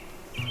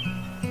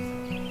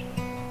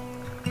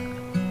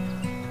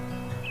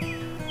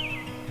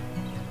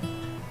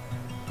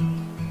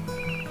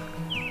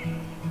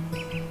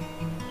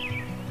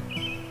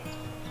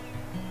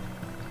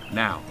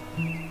Now,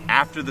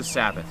 after the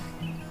Sabbath,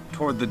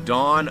 toward the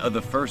dawn of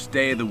the first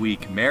day of the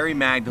week, Mary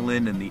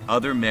Magdalene and the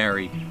other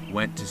Mary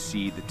went to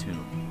see the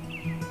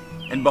tomb.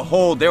 And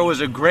behold, there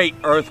was a great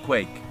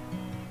earthquake.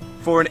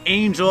 For an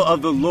angel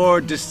of the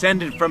Lord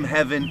descended from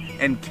heaven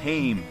and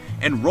came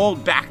and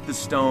rolled back the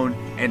stone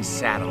and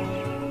sat on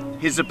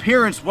it. His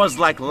appearance was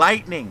like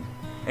lightning,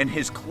 and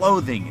his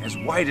clothing as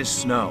white as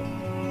snow.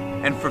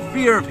 And for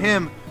fear of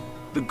him,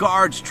 the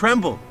guards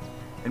trembled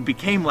and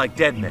became like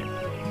dead men.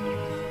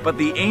 But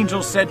the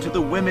angel said to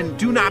the women,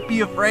 "Do not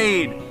be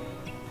afraid,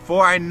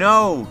 for I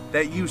know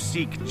that you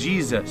seek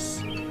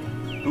Jesus,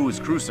 who was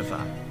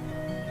crucified.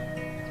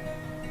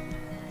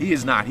 He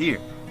is not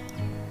here,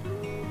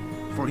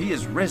 for he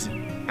is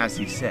risen, as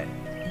he said.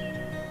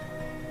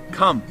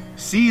 Come,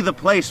 see the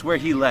place where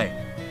he lay.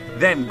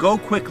 Then go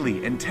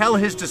quickly and tell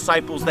his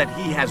disciples that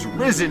he has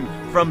risen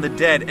from the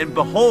dead, and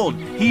behold,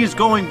 he is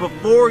going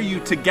before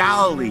you to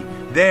Galilee.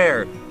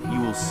 There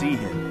you will see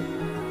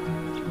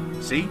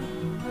him. See?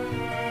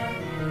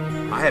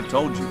 I have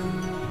told you."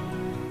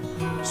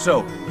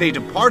 So they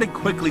departed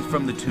quickly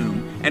from the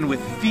tomb, and with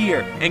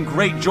fear and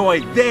great joy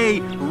they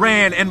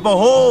ran, and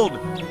behold,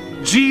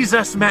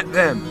 Jesus met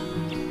them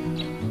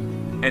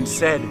and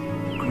said,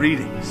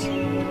 "Greetings."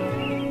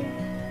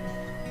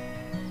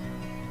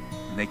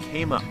 And they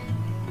came up,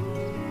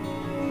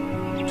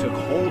 took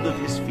hold of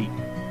his feet,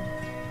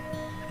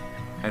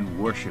 and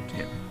worshipped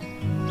him.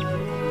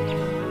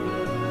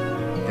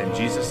 Then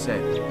Jesus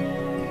said,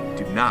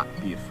 "Do not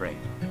be afraid.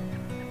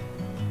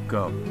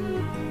 Go,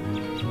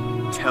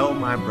 tell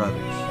my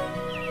brothers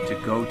to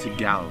go to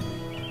Galilee.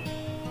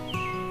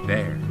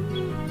 There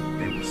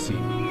they will see me."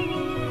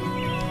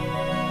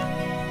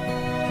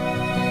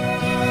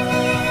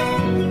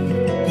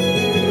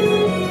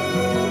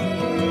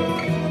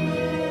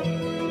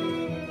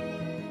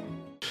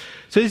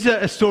 So this is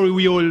a story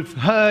we all have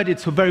heard.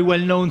 It's a very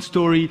well-known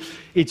story.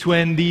 It's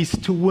when these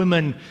two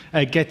women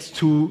get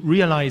to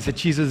realize that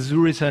Jesus is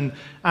risen.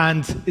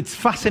 And it's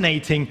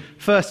fascinating,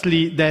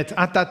 firstly, that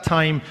at that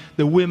time,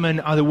 the women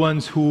are the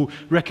ones who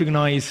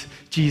recognize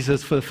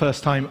Jesus for the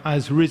first time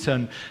as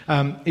risen.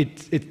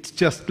 It's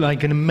just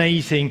like an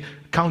amazing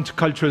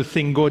countercultural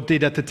thing God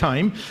did at the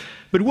time.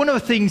 But one of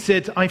the things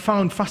that I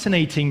found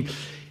fascinating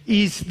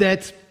is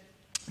that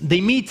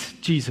they meet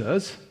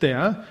Jesus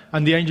there,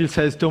 and the angel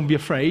says, "Don't be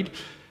afraid."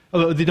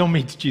 Oh, they don't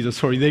meet Jesus,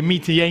 sorry. They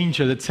meet the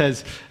angel that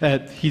says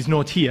he's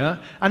not here.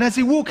 And as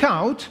they walk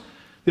out,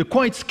 they're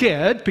quite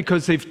scared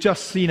because they've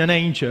just seen an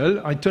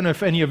angel. I don't know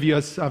if any of you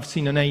have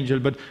seen an angel,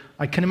 but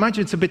I can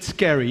imagine it's a bit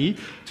scary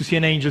to see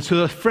an angel. So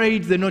they're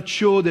afraid, they're not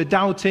sure, they're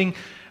doubting.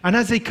 And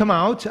as they come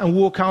out and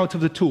walk out of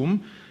the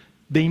tomb,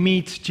 they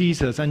meet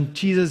Jesus. And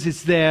Jesus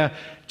is there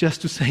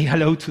just to say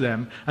hello to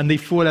them. And they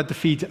fall at the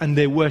feet and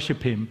they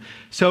worship him.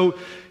 So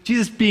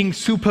Jesus being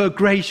super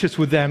gracious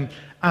with them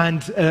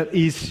and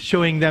is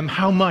showing them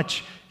how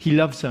much he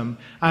loves them.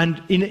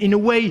 And in a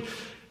way,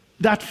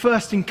 that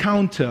first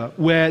encounter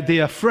where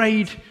they're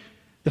afraid,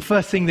 the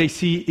first thing they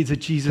see is a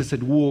Jesus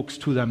that walks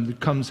to them, that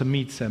comes and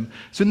meets them.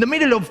 So in the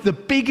middle of the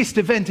biggest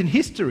event in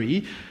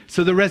history,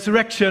 so the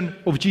resurrection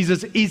of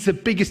Jesus is the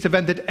biggest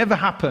event that ever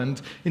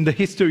happened in the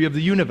history of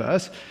the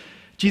universe,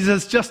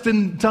 Jesus has just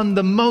done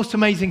the most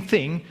amazing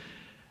thing,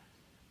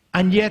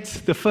 and yet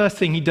the first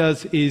thing he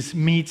does is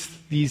meet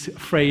these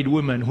afraid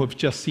women who have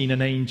just seen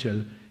an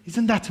angel.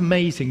 Isn't that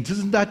amazing?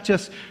 Doesn't that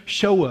just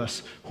show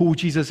us who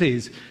Jesus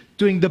is?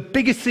 Doing the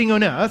biggest thing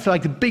on earth,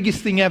 like the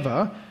biggest thing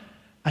ever,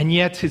 and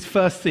yet his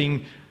first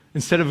thing,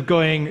 instead of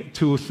going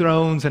to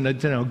thrones and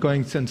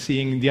going and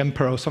seeing the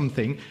emperor or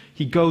something,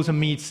 he goes and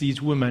meets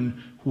these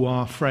women who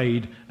are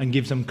afraid and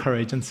gives them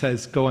courage and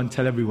says, "Go and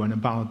tell everyone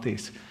about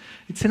this."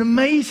 It's an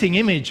amazing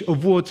image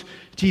of what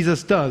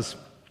Jesus does.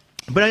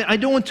 But I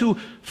don't want to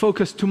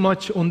focus too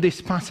much on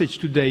this passage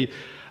today,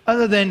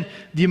 other than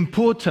the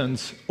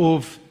importance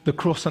of the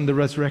cross and the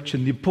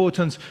resurrection, the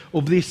importance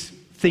of this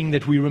thing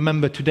that we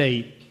remember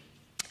today.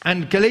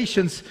 And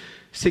Galatians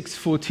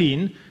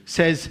 6:14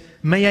 says,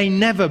 "May I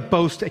never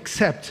boast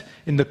except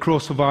in the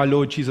cross of our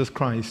Lord Jesus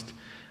Christ."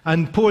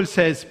 And Paul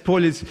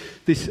is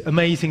this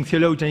amazing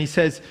theologian, he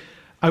says,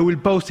 "I will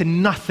boast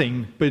in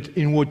nothing but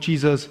in what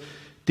Jesus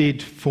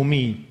did for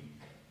me."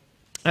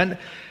 And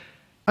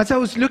as I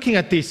was looking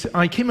at this,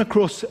 I came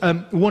across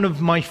one of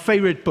my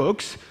favorite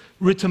books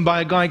written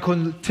by a guy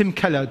called Tim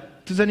Keller.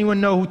 Does anyone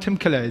know who Tim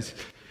Keller is?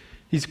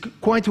 He's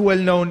quite a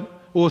well-known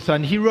author,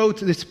 and he wrote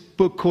this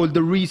book called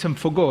The Reason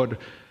for God.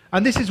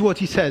 And this is what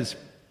he says.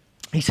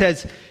 He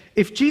says,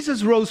 "If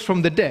Jesus rose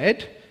from the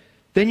dead,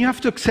 then you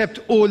have to accept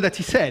all that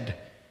he said.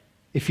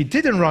 If he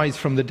didn't rise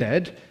from the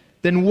dead,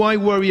 then why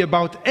worry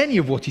about any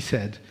of what he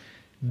said?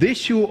 The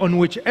issue on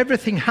which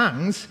everything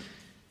hangs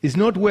is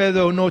not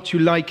whether or not you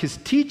like his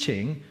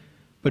teaching,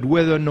 but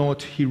whether or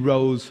not he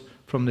rose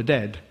from the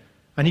dead."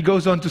 And he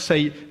goes on to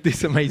say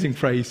this amazing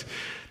phrase,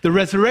 "The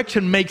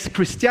resurrection makes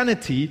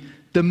Christianity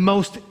the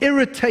most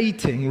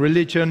irritating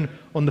religion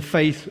on the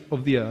face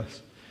of the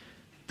earth."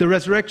 The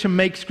resurrection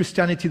makes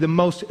Christianity the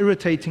most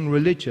irritating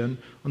religion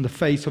on the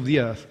face of the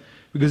earth,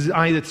 because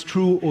either it's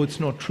true or it's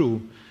not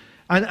true.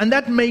 And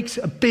that makes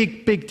a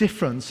big, big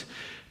difference,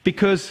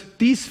 because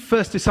these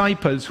first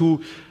disciples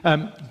who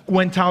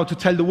went out to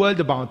tell the world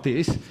about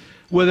this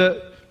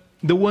were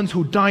the ones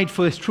who died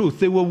for this truth.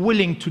 They were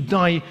willing to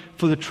die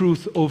for the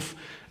truth of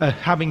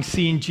having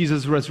seen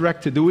Jesus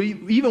resurrected. They were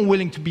even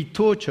willing to be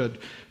tortured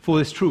for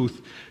this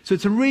truth. So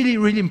it's a really,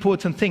 really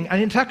important thing.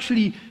 And it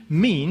actually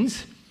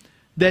means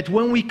that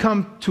when we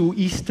come to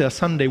Easter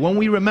Sunday, when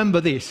we remember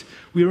this,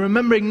 we're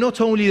remembering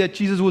not only that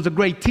Jesus was a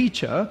great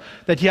teacher,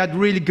 that he had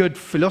really good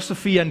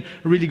philosophy and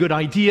really good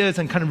ideas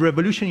and kind of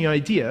revolutionary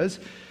ideas.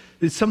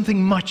 There's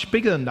something much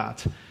bigger than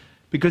that.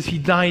 Because he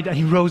died and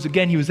he rose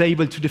again, he was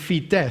able to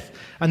defeat death.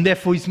 And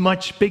therefore he's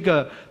much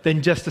bigger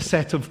than just a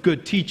set of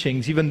good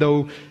teachings, even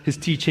though his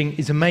teaching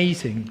is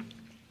amazing.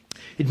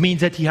 It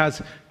means that he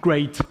has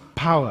great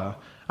power.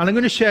 And I'm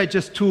going to share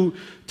just two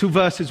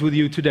verses with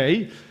you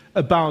today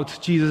about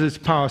Jesus'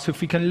 power. So if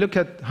we can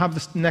have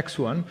this next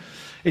one.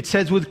 It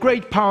says, with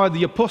great power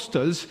the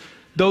apostles,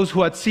 those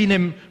who had seen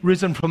him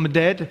risen from the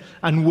dead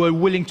and were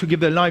willing to give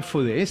their life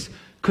for this,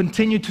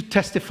 continued to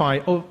testify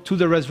to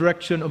the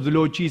resurrection of the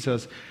Lord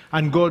Jesus,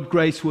 and God's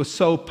grace was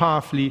so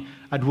powerfully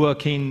at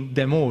work in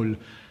them all.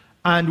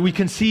 And we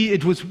can see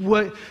it was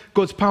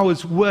God's power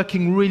was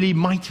working really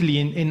mightily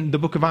in the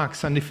book of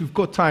Acts. And if you've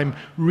got time,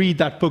 read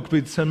that book.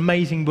 It's an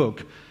amazing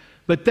book.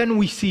 But then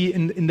we see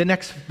in the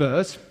next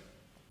verse,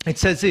 it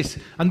says this,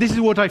 and this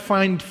is what I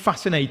find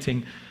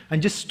fascinating.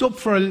 And just stop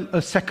for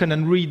a second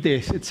and read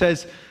this. It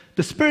says,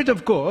 the Spirit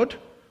of God,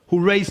 who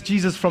raised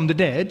Jesus from the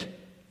dead,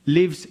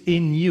 lives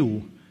in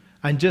you.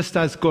 And just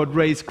as God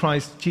raised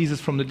Christ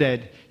Jesus from the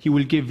dead, he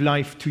will give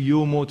life to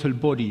your mortal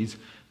bodies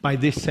by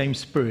this same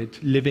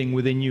Spirit living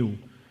within you.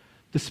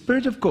 The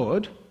Spirit of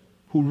God,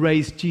 who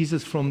raised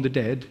Jesus from the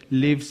dead,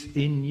 lives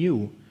in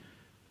you.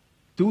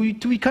 Do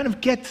we kind of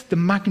get the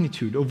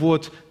magnitude of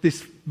what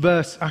this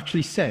verse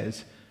actually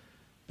says?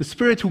 The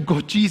Spirit who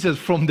got Jesus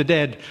from the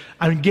dead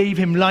and gave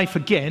him life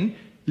again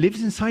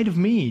lives inside of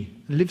me,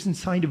 lives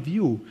inside of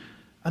you.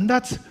 And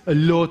that's a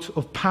lot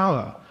of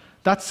power.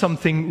 That's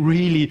something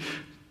really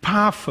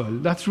powerful.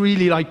 That's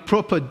really like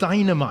proper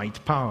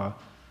dynamite power.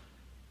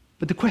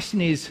 But the question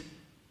is,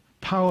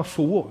 power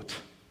for what?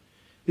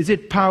 Is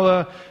it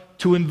power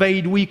to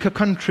invade weaker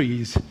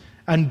countries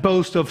and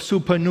boast of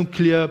super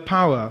nuclear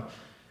power?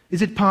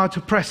 Is it power to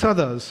oppress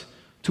others,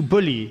 to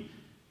bully?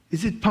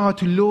 Is it power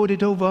to lord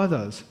it over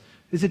others?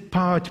 Is it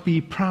power to be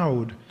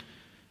proud?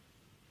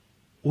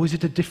 Or is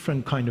it a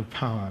different kind of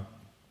power?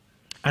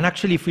 And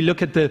actually, if we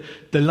look at the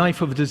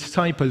life of the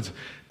disciples,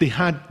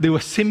 they were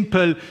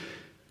simple,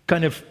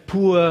 kind of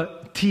poor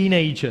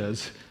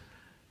teenagers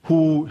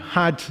who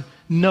had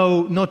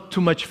not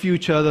too much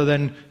future other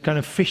than kind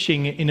of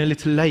fishing in a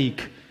little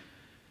lake.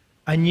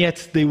 And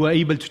yet they were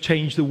able to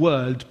change the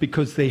world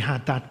because they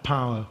had that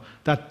power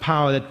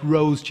that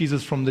rose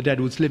Jesus from the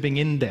dead was living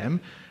in them,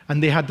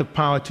 and they had the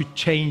power to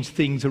change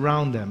things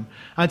around them.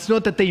 And it's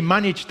not that they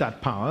managed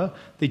that power,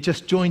 they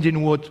just joined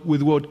in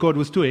with what God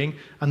was doing,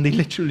 and they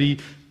literally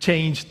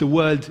changed the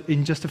world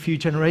in just a few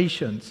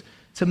generations.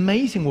 It's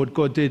amazing what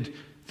God did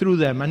through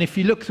them. And if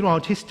you look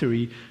throughout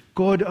history,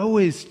 God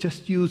always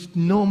just used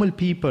normal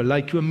people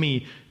like you and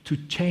me to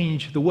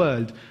change the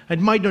world. It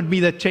might not be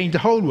that change the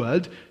whole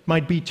world, it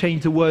might be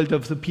change the world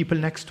of the people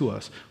next to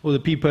us, or the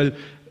people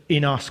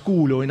in our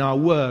school, or in our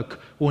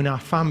work, or in our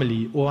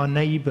family, or our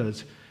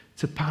neighbors.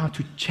 It's a power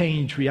to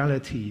change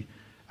reality.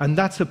 And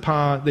that's a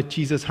power that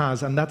Jesus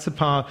has, and that's a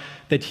power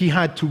that he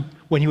had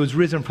when he was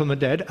risen from the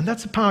dead, and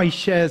that's a power he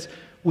shares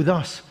with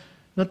us.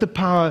 Not the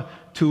power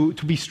to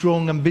be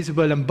strong and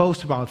visible and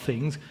boast about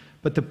things,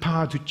 but the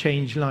power to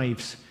change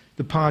lives,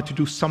 the power to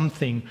do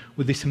something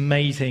with this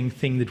amazing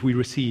thing that we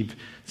receive,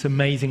 this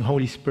amazing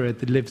Holy Spirit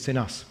that lives in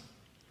us.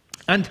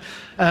 And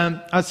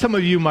as some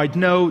of you might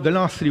know, the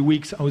last 3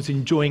 weeks I was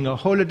enjoying a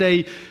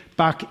holiday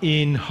back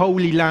in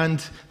Holy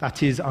Land,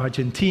 that is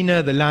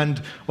Argentina, the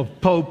land of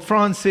Pope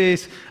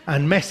Francis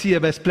and Messi, the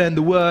best player in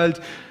the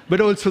world,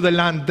 but also the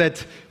land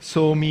that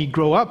saw me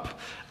grow up.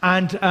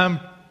 And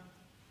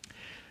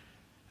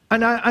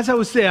as I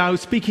was there, I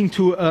was speaking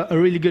to a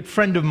really good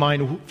friend of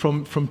mine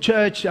from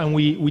church, and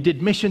we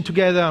did mission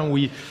together,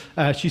 and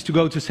she used to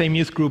go to the same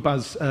youth group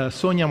as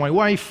Sonia, my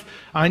wife.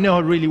 I know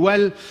her really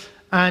well.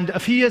 And a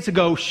few years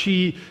ago,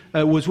 she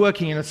was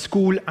working in a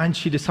school, and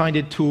she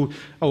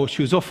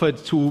was offered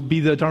to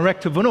be the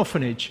director of an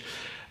orphanage.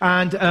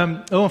 And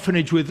an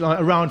orphanage with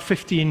around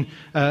 15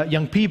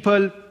 young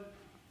people.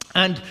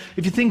 And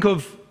if you think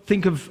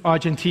of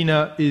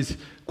Argentina is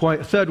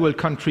quite a third world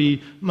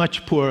country,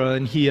 much poorer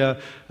than here.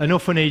 An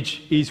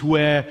orphanage is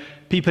where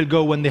people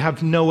go when they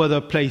have no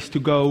other place to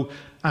go.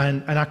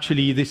 And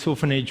actually, this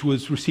orphanage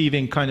was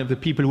receiving kind of the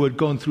people who had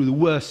gone through the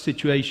worst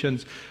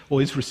situations,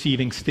 or is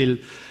receiving still.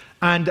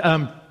 And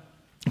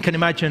you can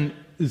imagine,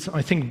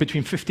 I think,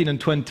 between 15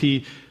 and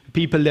 20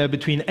 people there,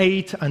 between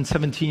 8 and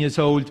 17 years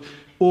old,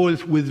 all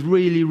with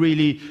really,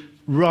 really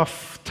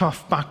rough,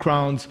 tough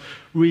backgrounds,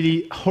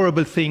 really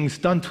horrible things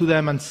done to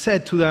them and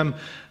said to them,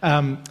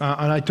 and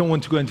I don't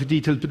want to go into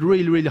details, but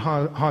really, really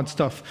hard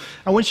stuff.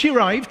 And when she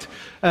arrived,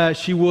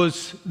 she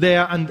was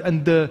there,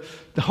 and the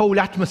whole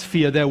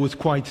atmosphere there was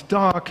quite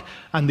dark,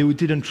 and they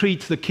didn't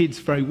treat the kids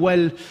very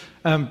well.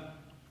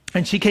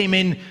 And she came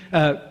in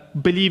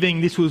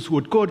believing this was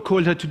what God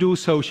called her to do,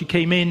 so she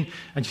came in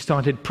and she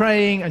started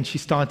praying, and she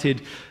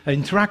started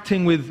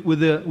interacting with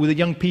the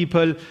young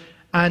people,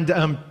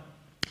 and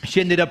she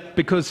ended up,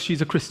 because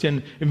she's a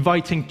Christian,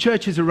 inviting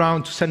churches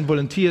around to send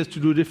volunteers to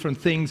do different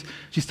things.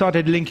 She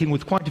started linking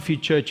with quite a few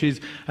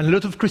churches, and a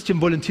lot of Christian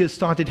volunteers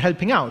started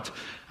helping out.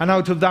 And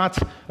out of that,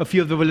 a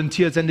few of the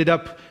volunteers ended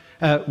up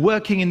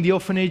working in the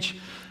orphanage,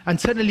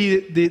 and suddenly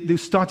there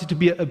started to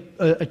be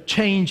a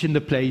change in the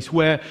place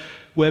where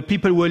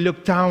people were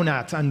looked down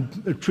at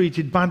and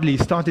treated badly,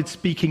 started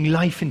speaking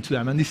life into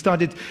them, and they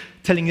started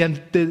telling them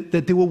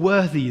that they were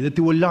worthy, that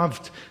they were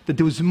loved, that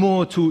there was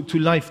more to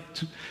life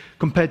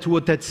compared to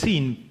what they'd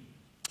seen.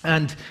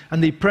 And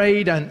they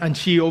prayed, and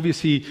she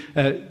obviously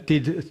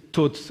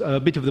taught a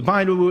bit of the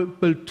Bible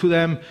to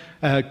them,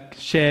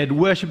 shared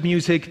worship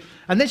music.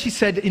 And then she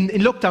said in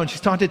lockdown, she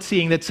started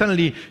seeing that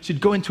suddenly she'd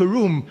go into a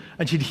room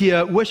and she'd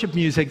hear worship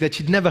music that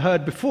she'd never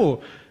heard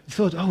before. She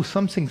thought, oh,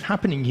 something's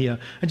happening here.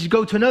 And she'd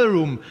go to another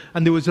room,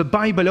 and there was a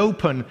Bible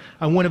open,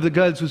 and one of the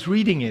girls was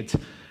reading it.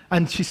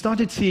 And she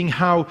started seeing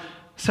how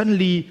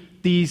suddenly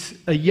these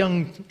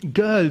young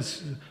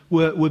girls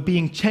were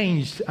being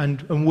changed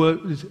and were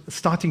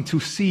starting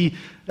to see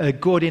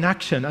God in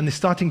action, and they're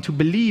starting to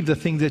believe the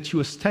things that she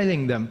was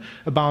telling them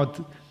about,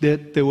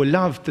 that they were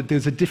loved, that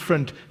there's a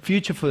different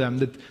future for them,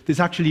 that there's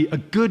actually a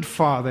good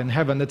Father in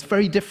heaven that's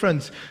very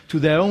different to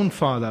their own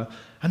Father.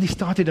 And they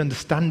started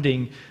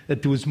understanding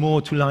that there was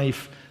more to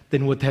life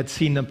than what they had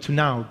seen up to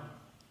now.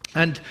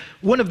 And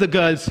one of the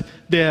girls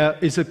there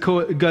is a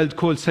girl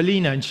called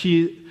Selina, and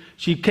she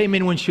came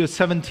in when she was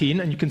 17,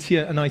 and you can see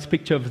a nice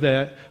picture of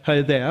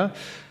her there.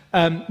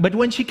 But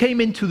when she came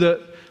into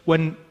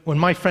when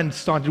my friend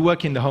started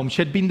working in the home,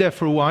 she had been there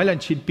for a while,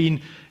 and she'd been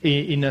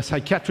in a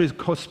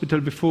psychiatric hospital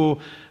before,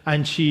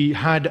 and she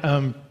had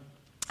her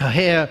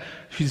hair,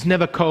 she's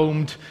never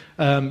combed,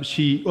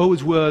 she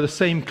always wore the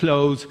same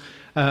clothes.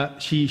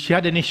 She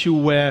had an issue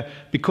where,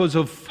 because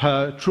of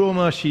her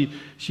trauma,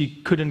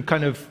 she couldn't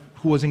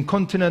was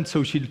incontinent,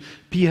 so she'd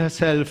pee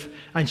herself,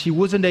 and she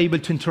wasn't able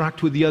to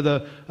interact with the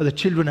other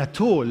children at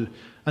all.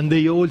 And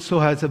they also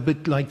has a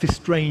bit like this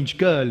strange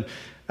girl.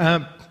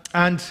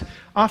 And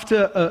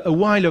after a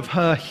while of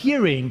her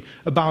hearing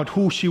about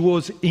who she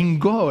was in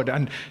God,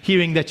 and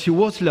hearing that she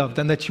was loved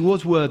and that she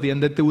was worthy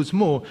and that there was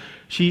more,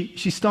 she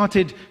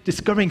started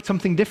discovering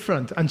something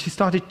different, and she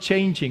started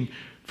changing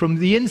from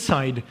the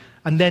inside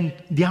and then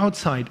the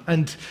outside.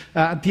 And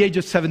at the age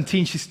of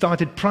 17, she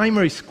started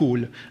primary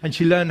school, and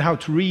she learned how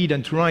to read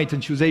and to write,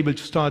 and she was able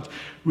to start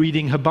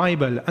reading her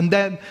Bible. And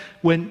then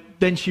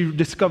then she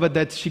discovered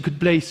that she could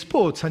play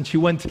sports, and she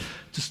went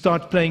to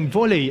start playing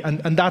volley, and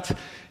that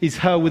is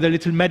her with a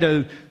little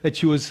medal that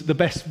she was the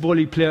best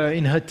volley player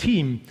in her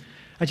team.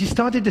 And she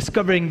started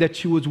discovering that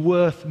she was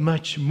worth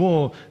much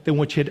more than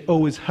what she had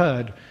always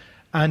heard.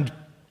 And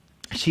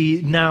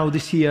she now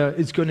this year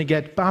is going to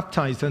get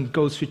baptized and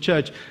goes to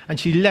church. And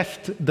she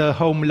left the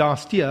home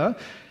last year.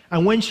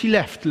 And when she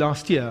left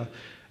last year,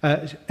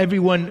 every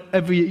one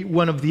of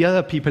the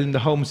other people in the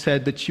home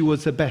said that she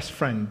was the best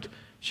friend.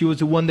 She was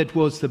the one that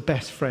was the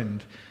best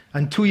friend.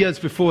 And 2 years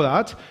before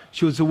that,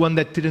 she was the one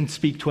that didn't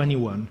speak to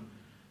anyone.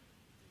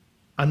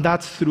 And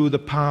that's through the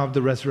power of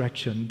the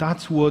resurrection.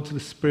 That's what the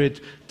Spirit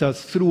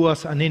does through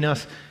us and in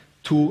us,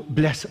 to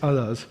bless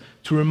others,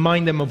 to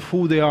remind them of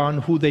who they are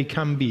and who they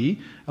can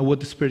be, and what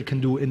the Spirit can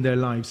do in their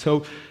lives.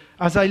 So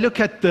as I look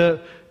at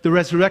the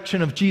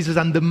resurrection of Jesus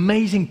and the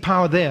amazing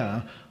power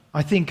there,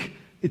 I think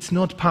it's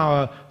not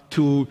power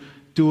to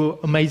do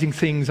amazing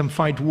things and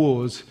fight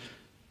wars.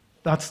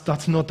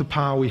 That's not the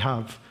power we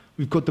have.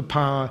 We've got the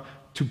power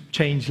to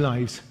change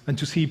lives, and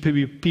to see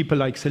people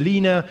like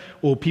Selina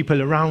or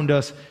people around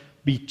us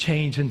be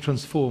changed and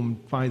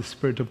transformed by the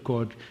Spirit of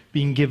God,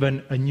 being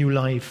given a new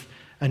life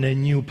and a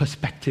new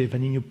perspective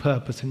and a new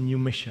purpose and a new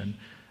mission.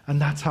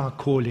 And that's our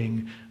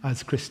calling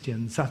as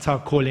Christians. That's our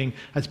calling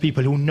as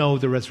people who know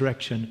the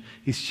resurrection,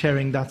 is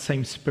sharing that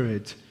same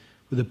Spirit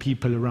with the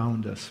people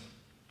around us.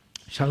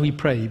 Shall we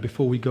pray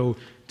before we go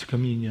to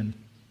communion?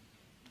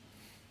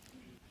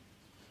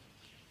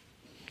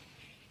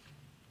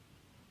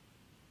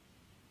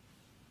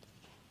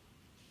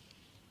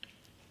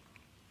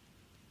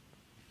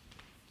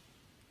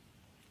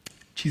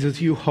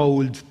 Jesus, you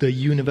hold the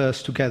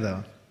universe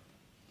together.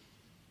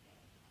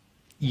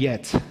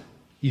 Yet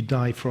you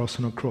die for us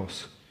on a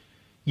cross.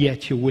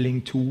 Yet you're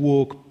willing to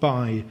walk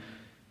by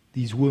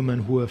these women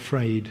who are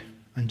afraid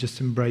and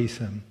just embrace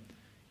them.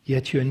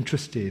 Yet you're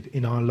interested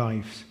in our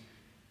lives,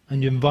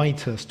 and you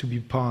invite us to be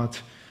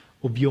part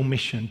of your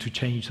mission to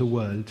change the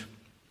world.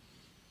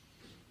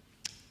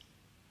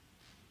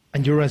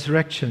 And your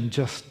resurrection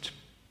just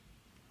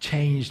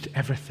changed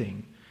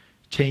everything.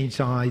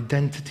 change our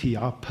identity,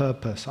 our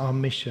purpose, our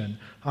mission,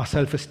 our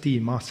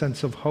self-esteem, our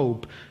sense of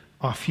hope,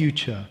 our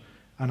future,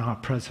 and our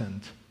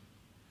present.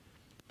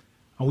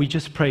 And we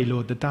just pray,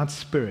 Lord, that that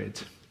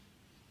Spirit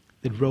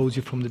that rose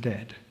you from the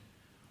dead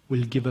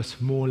will give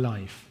us more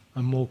life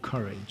and more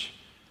courage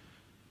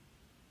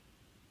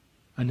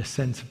and a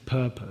sense of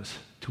purpose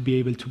to be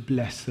able to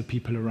bless the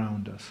people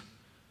around us,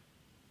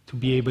 to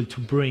be able to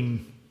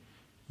bring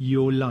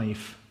your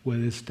life where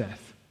there's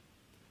death,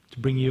 to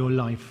bring your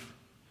life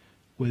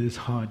where there's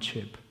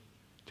hardship,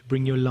 to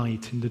bring your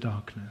light in the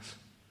darkness.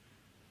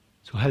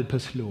 So help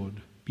us,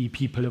 Lord, be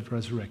people of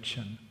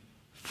resurrection,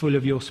 full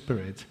of your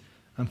Spirit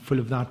and full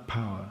of that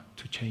power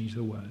to change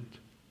the world.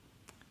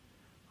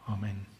 Amen.